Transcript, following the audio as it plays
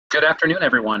Good afternoon,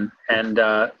 everyone, and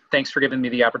thanks for giving me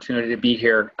the opportunity to be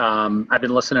here. I've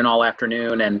been listening all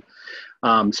afternoon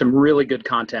and some really good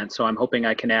content, so I'm hoping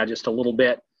I can add just a little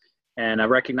bit. And I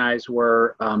recognize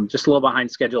we're just a little behind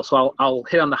schedule, so I'll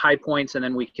hit on the high points and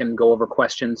then we can go over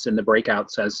questions in the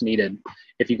breakouts as needed.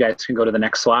 If you guys can go to the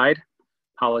next slide.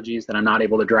 Apologies that I'm not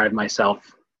able to drive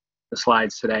myself the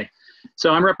slides today.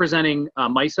 So I'm representing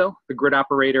MISO, the grid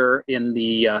operator in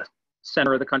the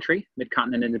center of the country,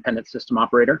 Mid-Continent Independent System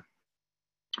Operator.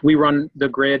 We run the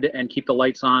grid and keep the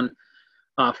lights on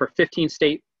for 15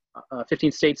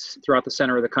 states throughout the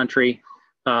center of the country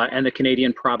and the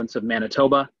Canadian province of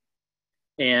Manitoba.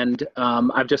 And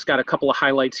I've just got a couple of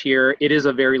highlights here. It is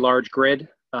a very large grid,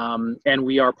 and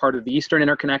we are part of the Eastern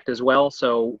Interconnect as well.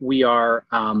 So we are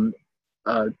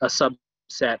a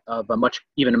subset of a much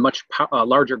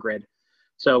larger grid.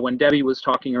 So when Debbie was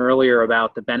talking earlier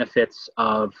about the benefits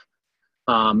of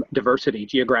diversity,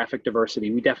 geographic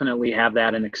diversity, we definitely have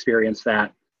that and experience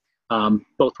that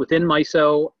both within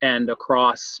MISO and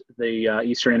across the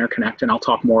Eastern Interconnect, and I'll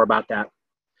talk more about that.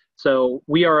 So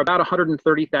we are about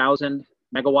 130,000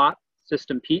 megawatt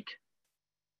system peak,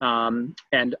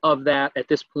 and of that, at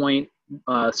this point,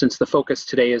 since the focus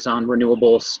today is on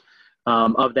renewables,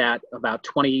 of that, about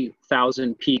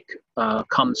 20,000 peak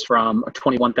comes from, or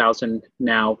 21,000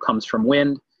 now comes from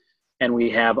wind, and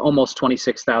we have almost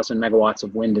 26,000 megawatts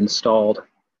of wind installed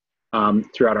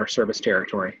throughout our service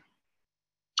territory.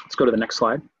 Let's go to the next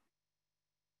slide.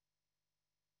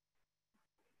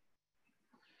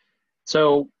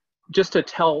 So just to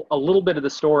tell a little bit of the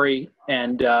story,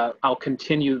 and I'll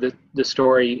continue the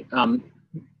story.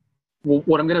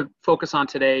 What I'm going to focus on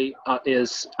today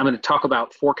is I'm going to talk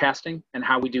about forecasting and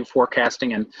how we do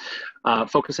forecasting, and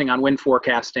focusing on wind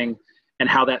forecasting and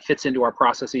how that fits into our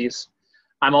processes.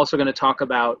 I'm also going to talk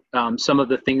about some of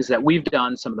the things that we've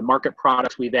done, some of the market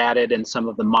products we've added, and some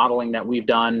of the modeling that we've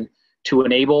done to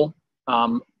enable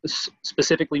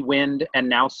specifically wind and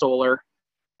now solar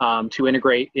to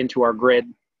integrate into our grid.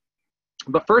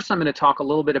 But first, I'm going to talk a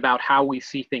little bit about how we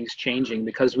see things changing,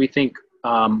 because we think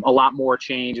a lot more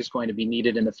change is going to be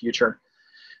needed in the future.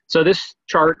 So this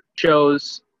chart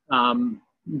shows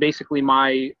basically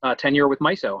my tenure with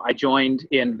MISO. I joined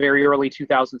in very early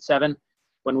 2007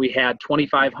 when we had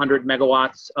 2,500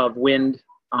 megawatts of wind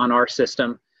on our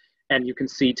system. And you can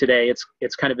see today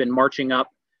it's kind of been marching up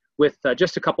with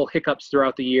just a couple hiccups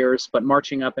throughout the years, but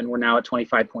marching up, and we're now at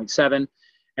 25.7.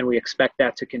 And we expect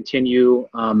that to continue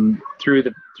through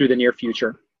the near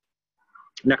future.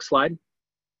 Next slide.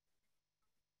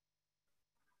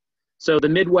 So the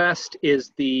Midwest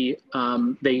is the,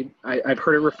 I've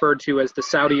heard it referred to as the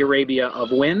Saudi Arabia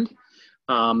of wind.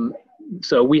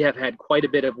 So we have had quite a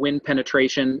bit of wind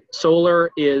penetration.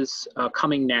 Solar is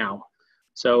coming now.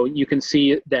 So you can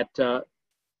see that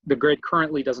the grid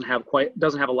currently doesn't have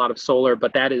a lot of solar,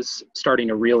 but that is starting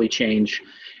to really change.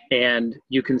 And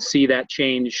you can see that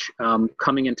change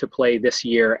coming into play this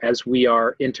year as we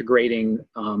are integrating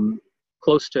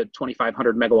close to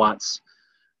 2,500 megawatts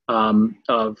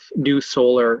of new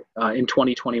solar in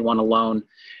 2021 alone.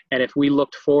 And if we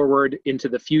looked forward into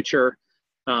the future,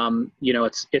 you know,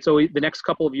 it's always, the next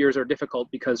couple of years are difficult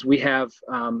because we have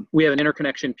an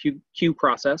interconnection queue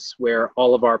process where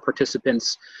all of our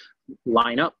participants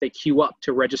line up, they queue up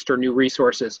to register new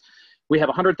resources. We have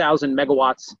 100,000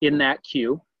 megawatts in that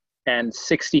queue, and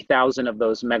 60,000 of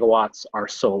those megawatts are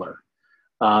solar.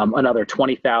 Another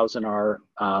 20,000 are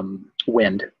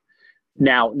wind.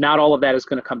 Now, not all of that is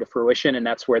going to come to fruition, and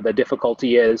that's where the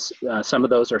difficulty is. Some of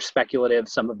those are speculative.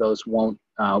 Some of those won't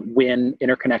win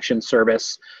interconnection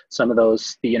service. Some of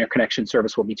those, the interconnection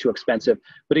service will be too expensive.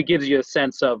 But it gives you a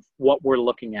sense of what we're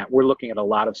looking at. We're looking at a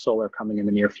lot of solar coming in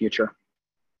the near future.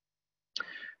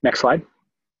 Next slide.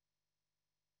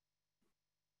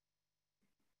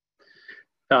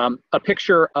 A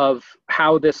picture of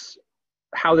how this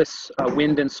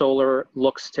wind and solar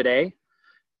looks today.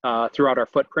 Throughout our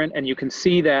footprint, and you can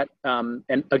see that,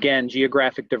 and again,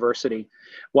 geographic diversity.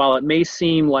 While it may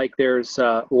seem like there's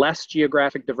less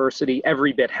geographic diversity,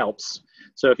 every bit helps.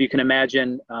 So if you can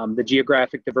imagine the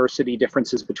geographic diversity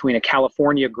differences between a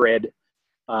California grid,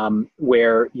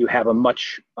 where you have a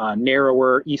much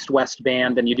narrower east-west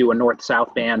band than you do a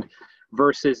north-south band,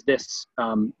 versus this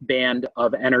band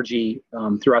of energy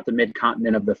throughout the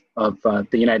mid-continent of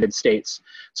the United States.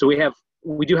 So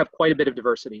we do have quite a bit of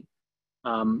diversity.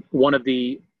 One of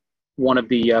the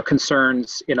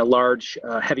concerns in a large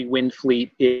heavy wind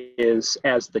fleet is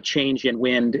as the change in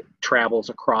wind travels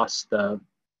across the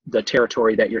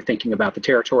territory that you're thinking about, the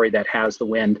territory that has the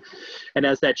wind. And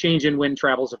as that change in wind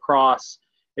travels across,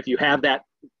 if you have that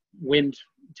wind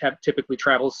typically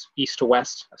travels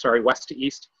west to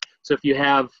east, So if you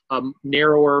have a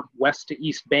narrower west to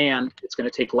east band, it's going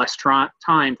to take less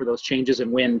time for those changes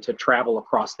in wind to travel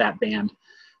across that band.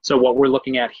 So what we're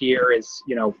looking at here is,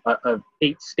 you know, a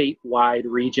 8-state-wide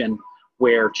region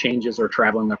where changes are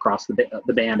traveling across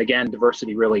the band. Again,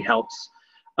 diversity really helps.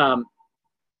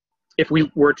 If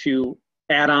we were to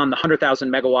add on the 100,000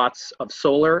 megawatts of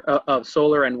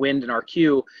solar and wind in our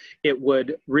queue, it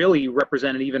would really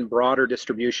represent an even broader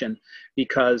distribution,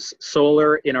 because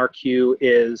solar in our queue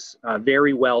is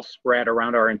very well spread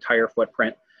around our entire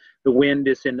footprint. The wind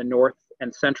is in the north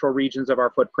and central regions of our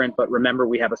footprint, but remember,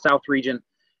 we have a south region,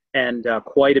 and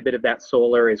quite a bit of that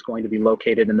solar is going to be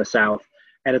located in the south,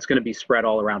 and it's going to be spread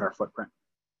all around our footprint.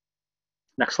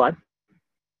 Next slide.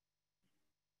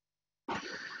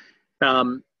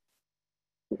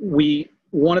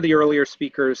 One of the earlier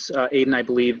speakers, Aidan, I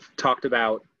believe, talked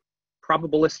about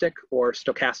probabilistic or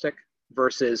stochastic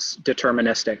versus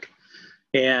deterministic.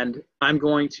 And I'm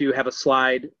going to have a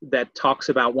slide that talks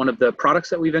about one of the products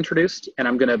that we've introduced, and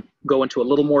I'm going to go into a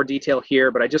little more detail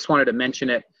here, but I just wanted to mention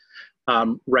it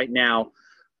right now.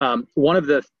 One of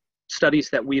the studies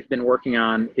that we've been working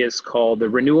on is called the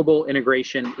Renewable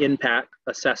Integration Impact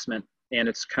Assessment, and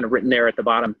it's kind of written there at the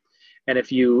bottom. And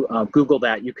if you Google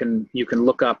that, you can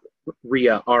look up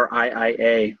RIA,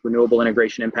 R-I-I-A, Renewable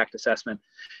Integration Impact Assessment.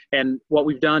 And what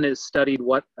we've done is studied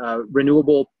what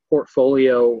renewable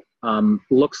portfolio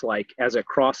looks like as it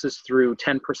crosses through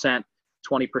 10%, 20%,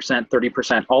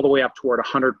 30%, all the way up toward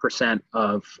 100%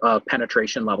 of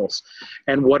penetration levels.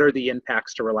 And what are the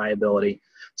impacts to reliability?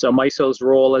 So MISO's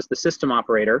role as the system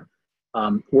operator,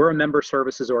 we're a member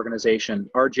services organization.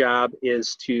 Our job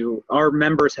is our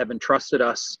members have entrusted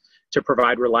us to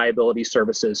provide reliability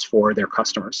services for their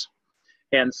customers.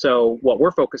 And so what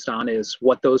we're focused on is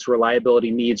what those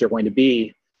reliability needs are going to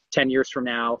be 10 years from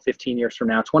now, 15 years from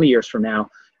now, 20 years from now,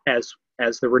 as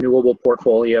the renewable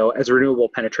portfolio, as renewable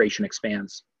penetration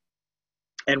expands.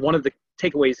 And one of the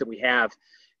takeaways that we have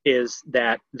is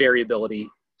that variability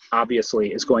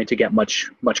obviously is going to get much,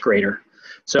 much greater.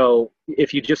 So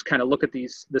if you just kind of look at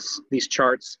these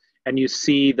charts, and you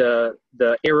see the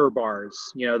error bars,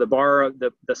 you know,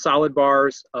 the solid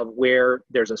bars of where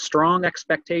there's a strong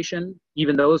expectation,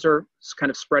 even those are kind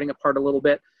of spreading apart a little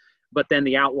bit, but then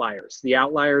the outliers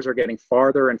are getting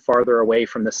farther and farther away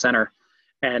from the center.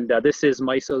 And this is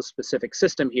MISO's specific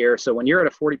system here. So when you're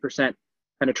at a 40%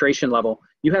 penetration level,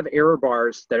 you have error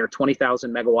bars that are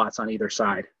 20,000 megawatts on either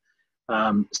side.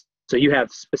 So you have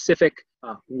specific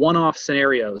one-off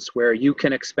scenarios where you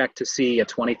can expect to see a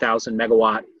 20,000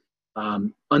 megawatt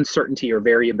uncertainty or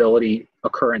variability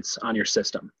occurrence on your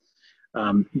system.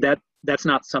 That's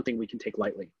not something we can take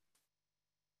lightly.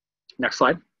 Next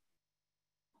slide.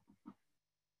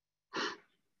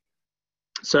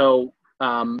 So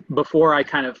before I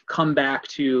kind of come back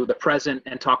to the present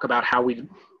and talk about how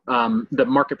the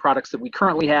market products that we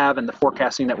currently have and the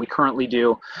forecasting that we currently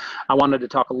do, I wanted to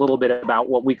talk a little bit about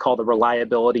what we call the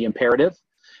reliability imperative.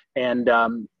 And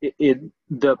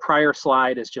the prior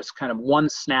slide is just kind of one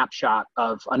snapshot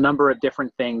of a number of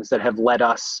different things that have led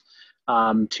us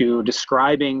to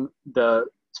describing the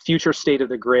future state of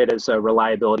the grid as a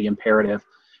reliability imperative.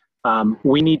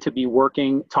 We need to be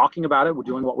talking about it, we're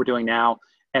doing what we're doing now,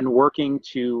 and working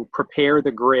to prepare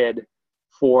the grid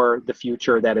for the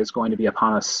future that is going to be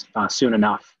upon us soon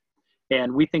enough.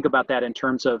 And we think about that in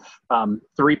terms of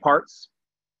 3 parts.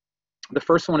 The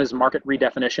first one is market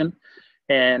redefinition.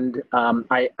 And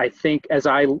I think as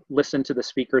I listened to the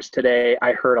speakers today,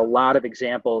 I heard a lot of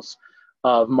examples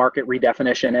of market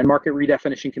redefinition. And market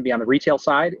redefinition can be on the retail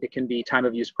side. It can be time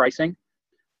of use pricing.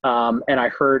 And I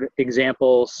heard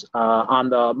examples on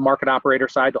the market operator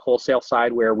side, the wholesale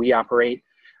side, where we operate,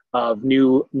 of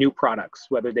new products,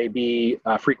 whether they be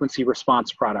frequency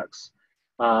response products,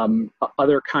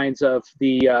 other kinds of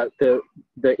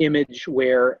the image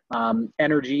where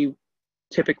energy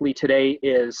typically today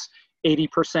is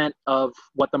 80% of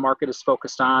what the market is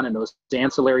focused on, and those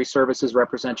ancillary services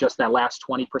represent just that last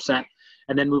 20%.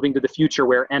 And then moving to the future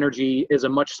where energy is a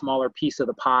much smaller piece of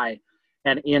the pie,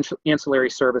 and ancillary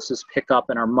services pick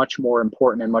up and are much more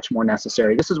important and much more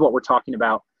necessary. This is what we're talking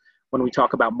about when we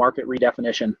talk about market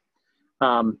redefinition.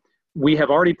 We have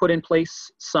already put in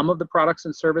place some of the products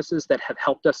and services that have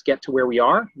helped us get to where we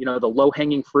are, you know, the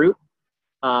low-hanging fruit.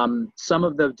 Some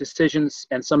of the decisions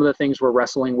and some of the things we're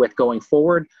wrestling with going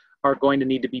forward are going to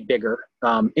need to be bigger.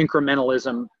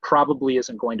 Incrementalism probably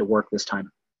isn't going to work this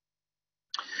time.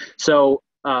 So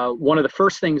one of the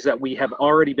first things that we have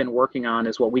already been working on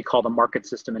is what we call the market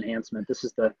system enhancement. This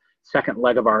is the second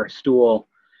leg of our stool.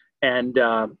 And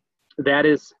that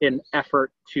is an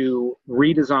effort to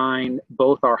redesign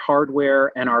both our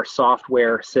hardware and our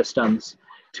software systems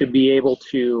to be able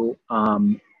to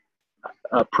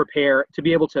prepare, to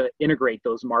be able to integrate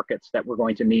those markets that we're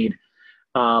going to need.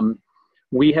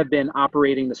 We have been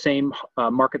operating the same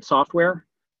market software,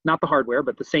 not the hardware,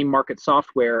 but the same market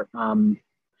software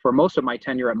for most of my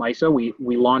tenure at MISO.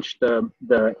 We launched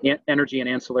the energy and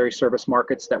ancillary service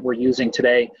markets that we're using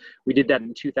today. We did that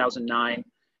in 2009.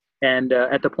 And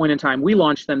at the point in time we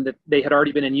launched them, that they had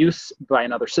already been in use by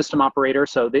another system operator.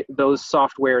 So those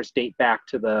softwares date back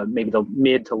to maybe the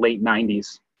mid to late 90s.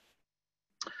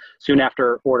 Soon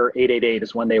after Order 888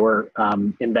 is when they were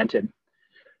invented.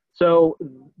 So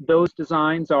those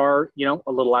designs are, you know,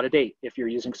 a little out of date if you're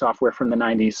using software from the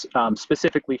 90s,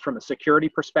 specifically from a security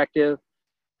perspective,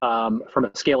 from a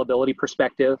scalability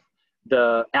perspective.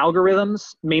 The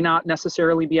algorithms may not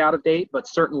necessarily be out of date, but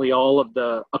certainly all of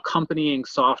the accompanying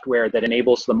software that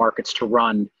enables the markets to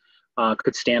run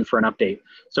could stand for an update.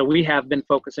 So we have been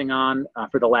focusing on,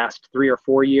 for the last 3 or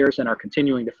 4 years, and are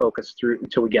continuing to focus through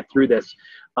until we get through this,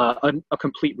 a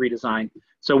complete redesign.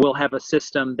 So we'll have a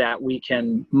system that we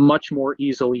can much more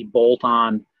easily bolt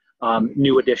on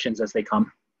new additions as they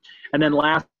come. And then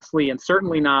lastly, and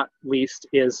certainly not least,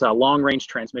 is long-range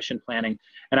transmission planning.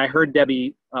 And I heard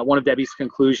Debbie, one of Debbie's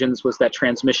conclusions was that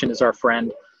transmission is our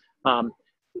friend.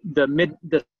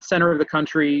 The center of the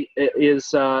country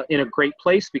is in a great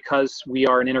place because we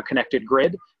are an interconnected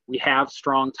grid. We have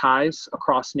strong ties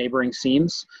across neighboring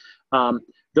seams.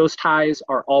 Those ties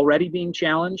are already being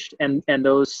challenged, and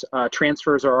those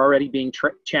transfers are already being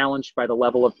challenged by the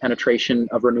level of penetration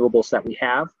of renewables that we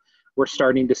have. We're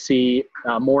starting to see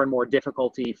more and more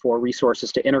difficulty for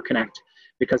resources to interconnect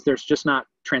because there's just not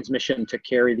transmission to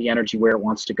carry the energy where it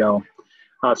wants to go.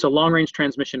 So long-range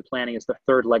transmission planning is the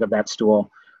third leg of that stool,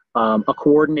 a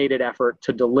coordinated effort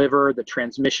to deliver the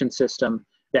transmission system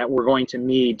that we're going to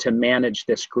need to manage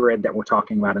this grid that we're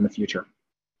talking about in the future.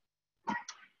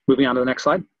 Moving on to the next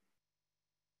slide.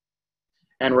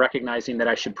 And recognizing that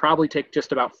I should probably take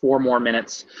just about 4 more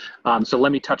minutes. So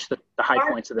let me touch the high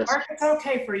points of this. Mark, it's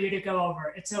okay for you to go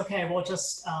over. It's okay. We'll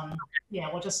just, yeah,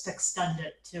 we'll just extend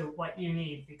it to what you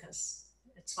need because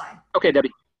it's fine. Okay, Debbie.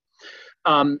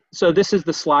 So this is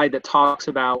the slide that talks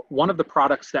about one of the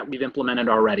products that we've implemented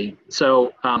already.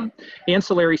 So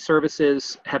ancillary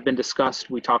services have been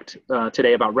discussed. We talked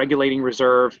today about regulating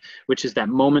reserve, which is that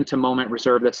moment-to-moment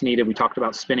reserve that's needed. We talked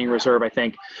about spinning reserve, I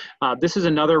think. This is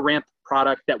another ramp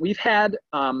product that we've had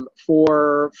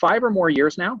for 5 or more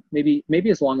years now, maybe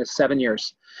as long as 7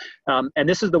 years. And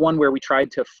this is the one where we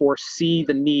tried to foresee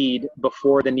the need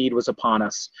before the need was upon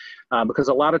us. Because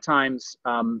a lot of times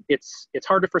it's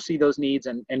hard to foresee those needs,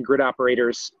 and grid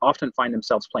operators often find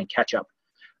themselves playing catch up.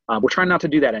 We're trying not to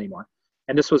do that anymore.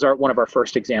 And this was one of our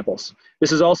first examples.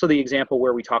 This is also the example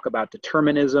where we talk about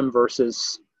determinism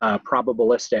versus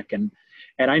probabilistic. And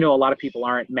I know a lot of people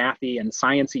aren't mathy and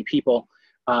sciencey people.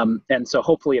 And so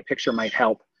hopefully a picture might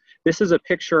help. This is a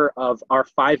picture of our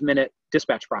 5-minute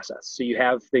dispatch process. So you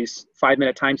have these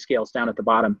 5-minute timescales down at the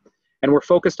bottom. And we're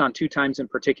focused on 2 times in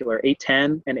particular,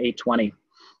 8:10 and 8:20.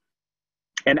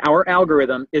 And our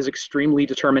algorithm is extremely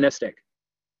deterministic.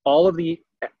 All of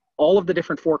the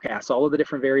different forecasts, all of the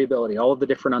different variability, all of the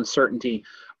different uncertainty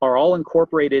are all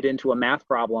incorporated into a math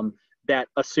problem that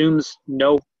assumes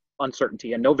no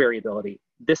uncertainty and no variability.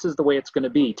 This is the way it's going to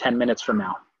be 10 minutes from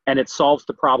now. And it solves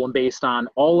the problem based on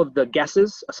all of the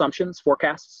guesses, assumptions,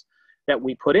 forecasts that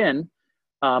we put in,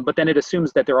 but then it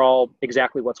assumes that they're all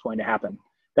exactly what's going to happen.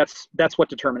 That's what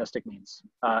deterministic means,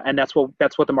 and that's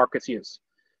what the markets use.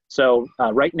 So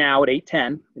right now at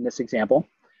 8:10 in this example,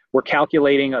 we're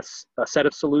calculating a set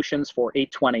of solutions for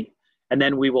 8:20, and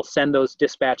then we will send those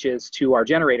dispatches to our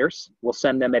generators. We'll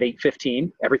send them at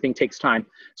 8:15. Everything takes time,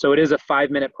 so it is a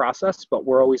 5-minute process, but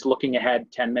we're always looking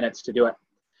ahead 10 minutes to do it.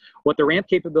 What the ramp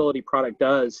capability product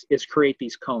does is create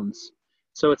these cones.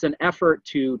 So it's an effort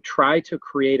to try to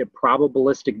create a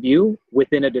probabilistic view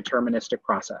within a deterministic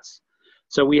process.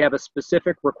 So we have a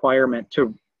specific requirement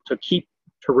to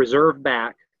reserve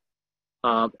back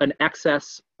an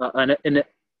excess, an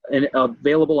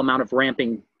available amount of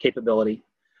ramping capability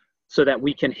so that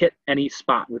we can hit any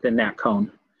spot within that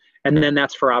cone. And then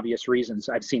that's for obvious reasons.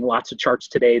 I've seen lots of charts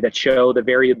today that show the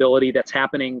variability that's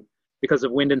happening because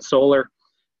of wind and solar.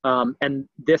 And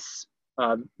this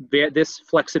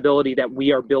flexibility that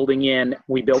we are building in,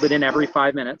 we build it in every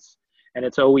 5 minutes, and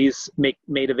it's always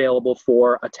made available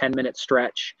for a 10-minute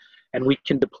stretch, and we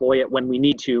can deploy it when we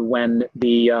need to, when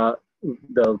the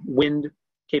wind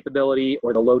capability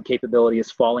or the load capability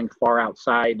is falling far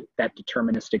outside that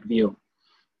deterministic view.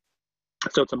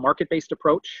 So it's a market-based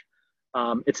approach.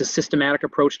 It's a systematic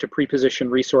approach to pre-position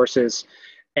resources,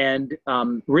 and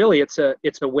really it's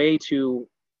a way to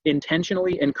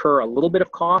intentionally incur a little bit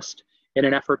of cost in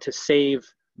an effort to save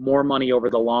more money over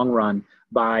the long run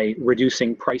by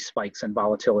reducing price spikes and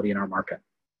volatility in our market.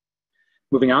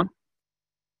 Moving on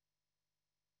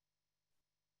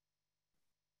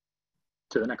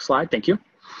to the next slide. Thank you.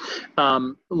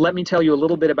 Let me tell you a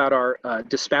little bit about our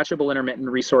dispatchable intermittent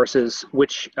resources,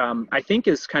 which I think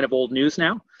is kind of old news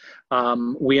now.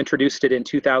 We introduced it in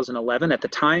 2011. At the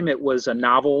time, it was a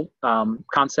novel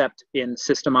concept in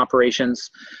system operations,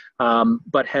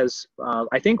 but has,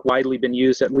 I think, widely been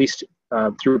used, at least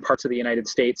through parts of the United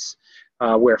States,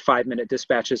 where 5-minute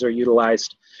dispatches are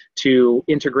utilized to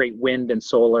integrate wind and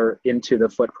solar into the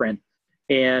footprint.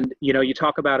 And, you know, you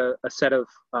talk about a set of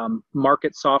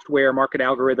market software, market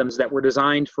algorithms that were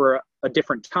designed for a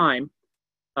different time.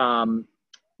 Our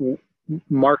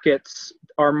market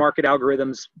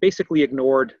algorithms basically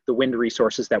ignored the wind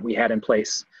resources that we had in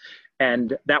place.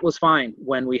 And that was fine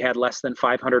when we had less than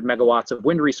 500 megawatts of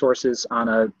wind resources on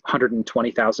a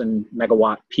 120,000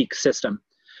 megawatt peak system.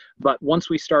 But once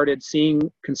we started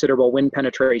seeing considerable wind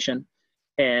penetration,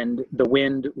 and the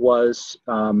wind was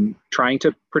trying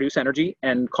to produce energy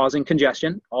and causing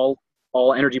congestion. All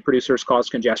energy producers cause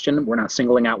congestion. We're not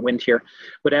singling out wind here.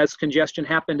 But as congestion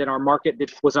happened and our market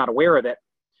was not aware of it,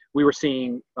 we were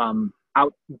seeing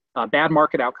bad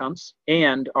market outcomes,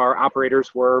 and our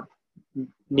operators were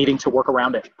needing to work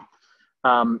around it.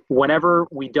 Whenever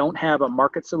we don't have a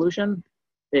market solution,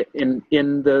 in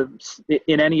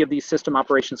any of these system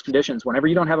operations conditions, whenever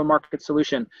you don't have a market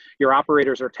solution, your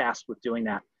operators are tasked with doing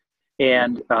that.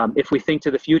 And if we think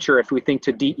to the future, if we think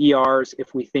to DERs,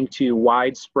 if we think to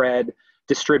widespread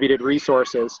distributed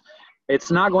resources,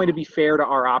 it's not going to be fair to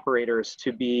our operators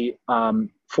to be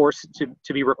forced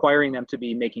to be requiring them to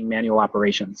be making manual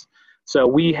operations. So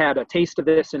we had a taste of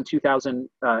this in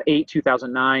 2008,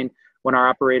 2009, when our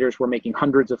operators were making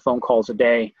hundreds of phone calls a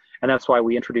day. And that's why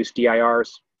we introduced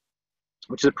DIRs,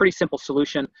 which is a pretty simple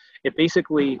solution. It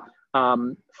basically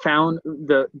found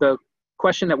the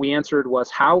question that we answered was,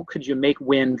 how could you make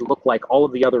wind look like all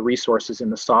of the other resources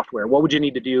in the software? What would you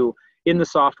need to do in the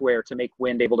software to make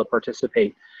wind able to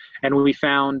participate? And we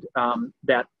found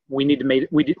that we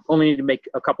only need to make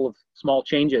a couple of small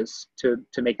changes to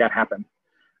make that happen.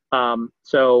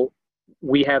 So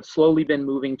we have slowly been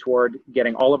moving toward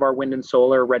getting all of our wind and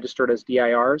solar registered as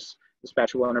DIRs,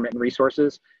 dispatchable intermittent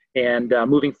resources, and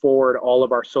moving forward, all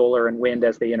of our solar and wind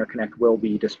as they interconnect will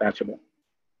be dispatchable.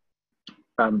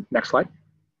 Next slide.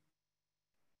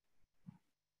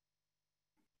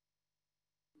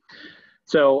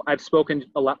 So I've spoken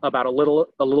about a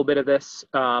little bit of this.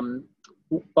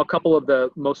 A couple of the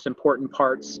most important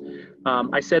parts.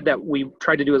 I said that we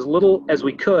tried to do as little as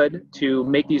we could to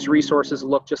make these resources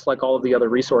look just like all of the other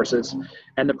resources.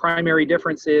 And the primary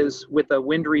difference is with a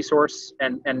wind resource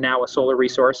and now a solar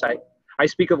resource. I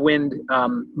speak of wind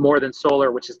more than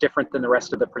solar, which is different than the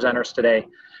rest of the presenters today,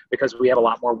 because we have a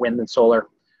lot more wind than solar.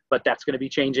 But that's going to be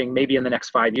changing maybe in the next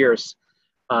 5 years,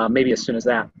 maybe as soon as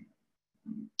that.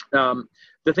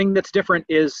 The thing that's different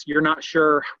is you're not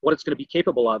sure what it's going to be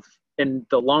capable of. And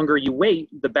the longer you wait,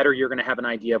 the better you're going to have an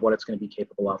idea of what it's going to be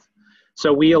capable of.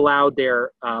 So we allowed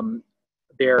their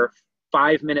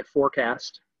 5-minute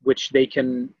forecast, which they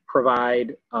can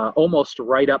provide almost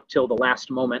right up till the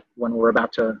last moment when we're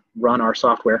about to run our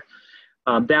software.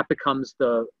 That becomes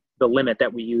the limit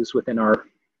that we use within our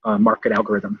market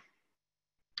algorithm.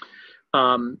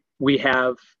 We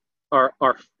have our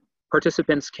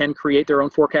participants can create their own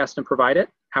forecast and provide it.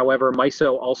 However,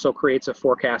 MISO also creates a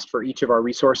forecast for each of our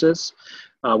resources.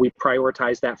 We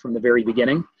prioritize that from the very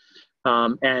beginning.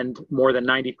 And more than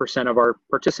 90% of our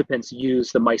participants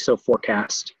use the MISO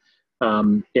forecast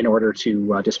in order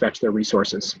to dispatch their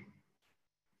resources.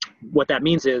 What that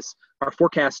means is our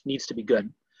forecast needs to be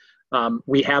good.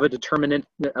 We have a determinant,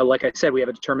 like I said, we have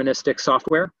a deterministic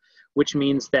software, which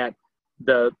means that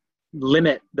the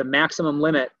maximum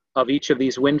limit of each of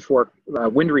these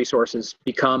wind resources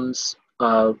becomes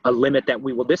a limit that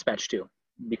we will dispatch to,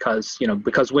 because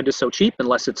wind is so cheap,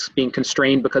 unless it's being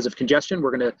constrained because of congestion, we're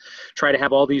going to try to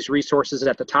have all these resources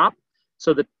at the top,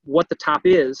 so that what the top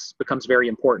is becomes very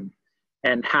important,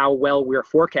 and how well we're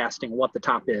forecasting what the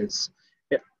top is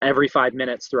every 5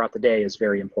 minutes throughout the day is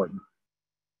very important.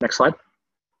 Next slide.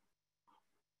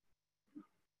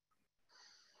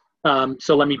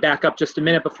 So let me back up just a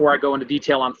minute before I go into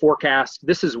detail on forecast.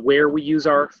 This is where we use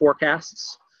our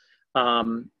forecasts.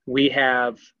 We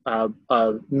have a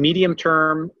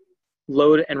medium-term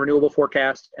load and renewable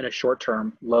forecast and a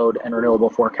short-term load and renewable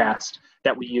forecast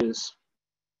that we use.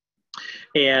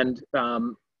 And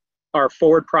our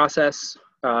forward process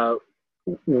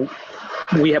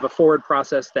we have a forward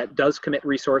process that does commit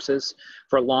resources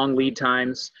for long lead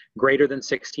times greater than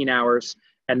 16 hours.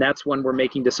 And that's when we're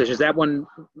making decisions. That one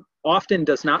often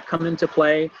does not come into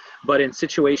play, but in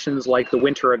situations like the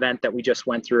winter event that we just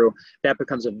went through, that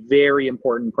becomes a very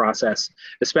important process,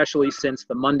 especially since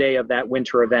the Monday of that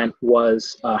winter event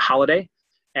was a holiday,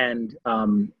 and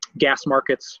gas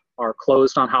markets are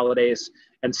closed on holidays.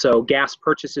 And so gas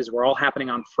purchases were all happening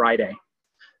on Friday.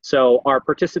 So our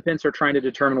participants are trying to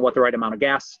determine what the right amount of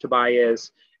gas to buy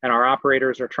is, and our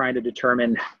operators are trying to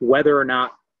determine whether or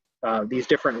not these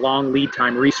different long lead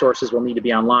time resources will need to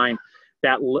be online.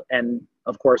 And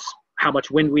of course, how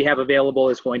much wind we have available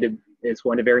is going to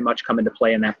very much come into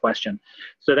play in that question.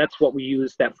 So that's what we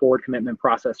use that forward commitment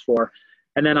process for.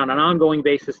 And then on an ongoing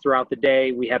basis throughout the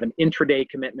day, we have an intraday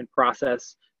commitment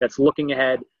process that's looking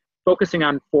ahead, focusing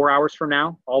on 4 hours from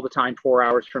now, all the time 4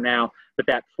 hours from now, but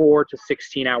that 4 to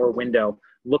 16 hour window,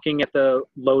 looking at the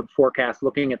load forecast,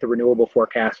 looking at the renewable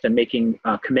forecast, and making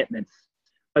commitments,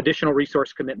 additional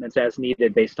resource commitments as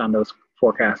needed based on those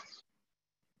forecasts.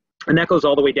 And that goes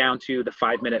all the way down to the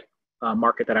 5-minute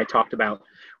market that I talked about,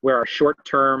 where our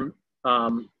short-term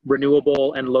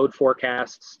renewable and load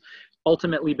forecasts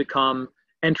ultimately become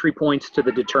entry points to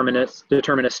the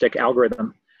deterministic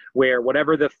algorithm, where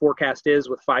whatever the forecast is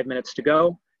with 5 minutes to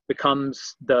go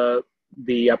becomes the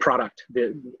product.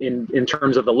 In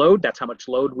terms of the load, that's how much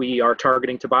load we are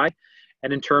targeting to buy.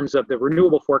 And in terms of the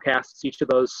renewable forecasts, each of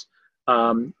those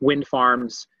wind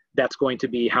farms, that's going to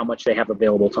be how much they have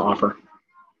available to offer.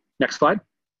 Next slide.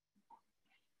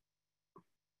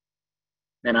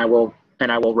 And I will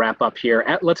wrap up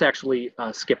here. Let's actually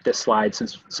skip this slide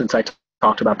since I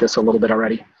talked about this a little bit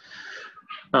already,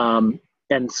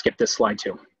 and skip this slide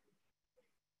too.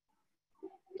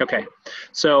 Okay,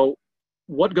 so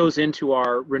what goes into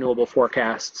our renewable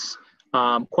forecasts?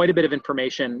 Quite a bit of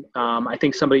information. I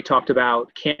think somebody talked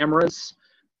about cameras,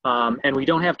 and we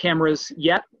don't have cameras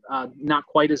yet, not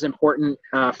quite as important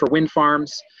for wind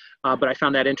farms, but I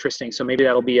found that interesting. So maybe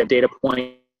that'll be a data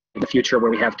point in the future where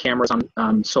we have cameras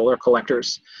on solar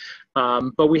collectors.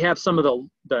 But we have some of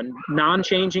the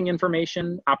non-changing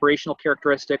information, operational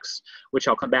characteristics, which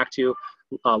I'll come back to,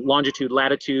 longitude,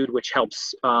 latitude, which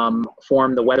helps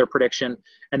form the weather prediction,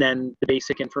 and then the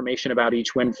basic information about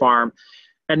each wind farm.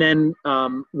 And then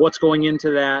what's going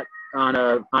into that on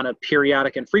a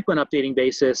periodic and frequent updating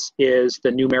basis is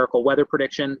the numerical weather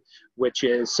prediction, which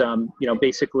is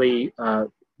basically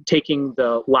taking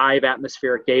the live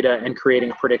atmospheric data and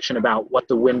creating a prediction about what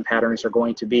the wind patterns are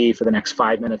going to be for the next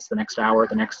 5 minutes, the next hour,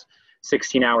 the next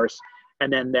 16 hours.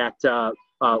 And then that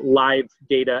live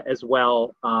data as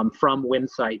well from wind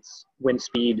sites, wind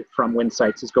speed from wind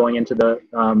sites is going into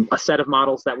a set of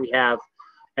models that we have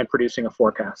and producing a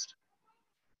forecast.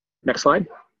 Next slide.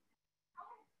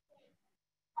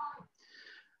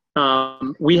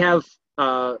 We have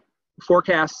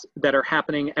forecasts that are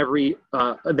happening and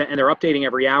they're updating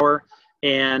every hour,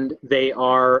 and they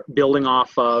are building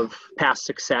off of past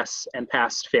success and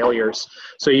past failures.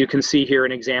 So you can see here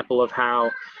an example of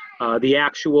how the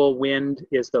actual wind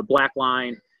is the black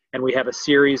line, and we have a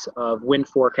series of wind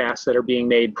forecasts that are being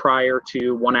made prior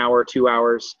to 1 hour, 2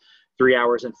 hours, 3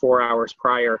 hours, and 4 hours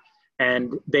prior.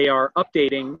 And they are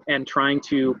updating and trying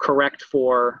to correct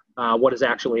for what is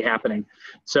actually happening.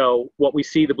 So what we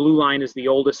see, the blue line is the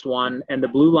oldest one, and the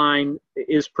blue line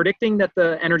is predicting that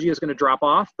the energy is going to drop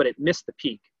off, but it missed the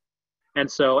peak. And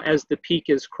so as the peak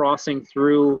is crossing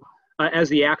through, as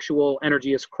the actual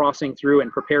energy is crossing through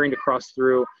and preparing to cross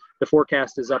through, the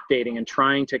forecast is updating and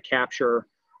trying to capture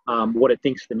what it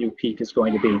thinks the new peak is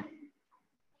going to be.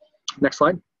 Next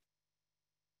slide.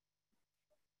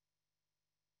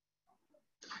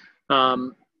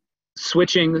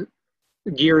 Switching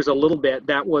gears a little bit,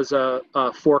 that was a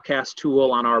forecast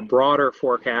tool on our broader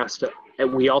forecast.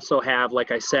 And we also have,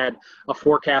 like I said, a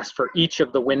forecast for each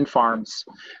of the wind farms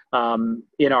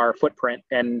in our footprint.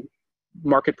 And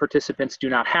market participants do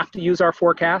not have to use our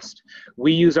forecast.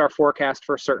 We use our forecast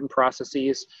for certain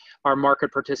processes. Our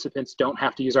market participants don't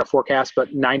have to use our forecast,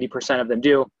 but 90% of them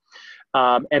do.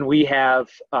 And we have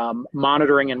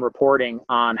monitoring and reporting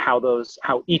on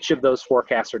how each of those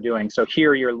forecasts are doing. So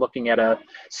here you're looking at a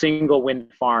single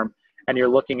wind farm, and you're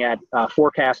looking at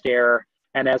forecast error.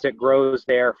 And as it grows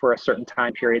there for a certain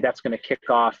time period, that's going to kick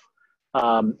off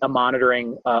a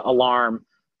monitoring alarm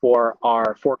for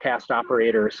our forecast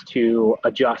operators to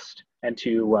adjust and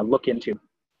to look into.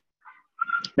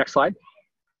 Next slide.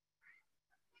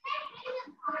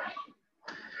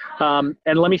 And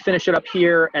let me finish it up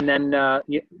here, and then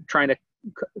trying to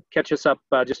catch us up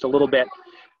just a little bit.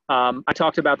 I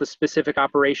talked about the specific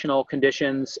operational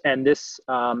conditions, and this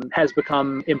has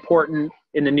become important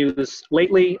in the news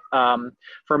lately.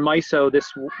 For MISO,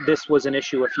 this was an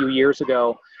issue a few years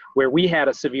ago where we had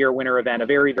a severe winter event, a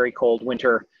very, very cold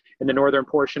winter in the northern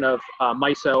portion of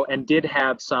MISO, and did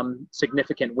have some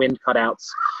significant wind cutouts.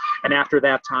 And after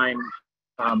that time,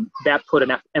 that put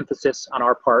an emphasis on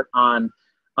our part on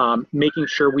making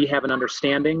sure we have an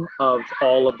understanding of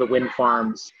all of the wind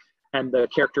farms and the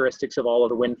characteristics of all of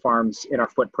the wind farms in our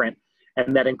footprint.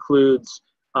 And that includes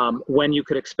when you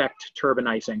could expect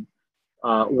turbinizing,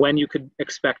 when you could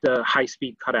expect a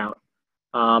high-speed cutout.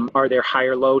 Are there high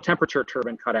or low temperature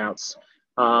turbine cutouts?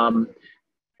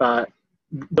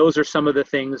 Those are some of the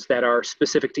things that are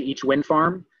specific to each wind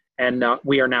farm, and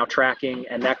we are now tracking,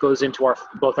 and that goes into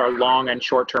both our long and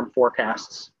short-term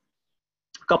forecasts.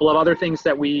 A couple of other things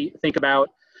that we think about,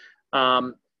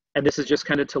 and this is just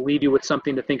kind of to leave you with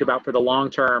something to think about for the long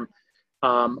term.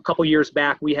 A couple years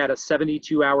back, we had a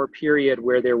 72-hour period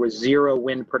where there was zero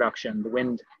wind production. The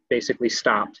wind basically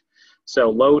stopped. So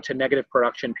low to negative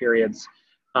production periods.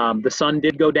 The sun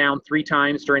did go down 3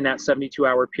 times during that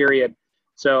 72-hour period.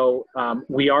 So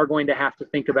we are going to have to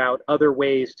think about other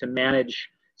ways to manage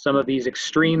some of these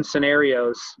extreme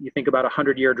scenarios. You think about a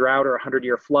 100-year drought or a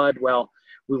 100-year flood. Well,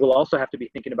 we will also have to be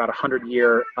thinking about a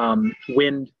 100-year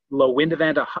low wind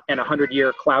event and a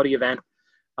 100-year cloudy event.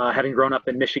 Having grown up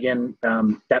in Michigan,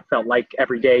 that felt like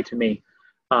every day to me.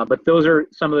 But those are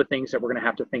some of the things that we're going to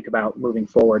have to think about moving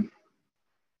forward.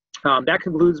 That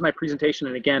concludes my presentation,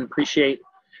 and again, appreciate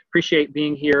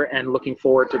being here and looking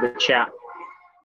forward to the chat.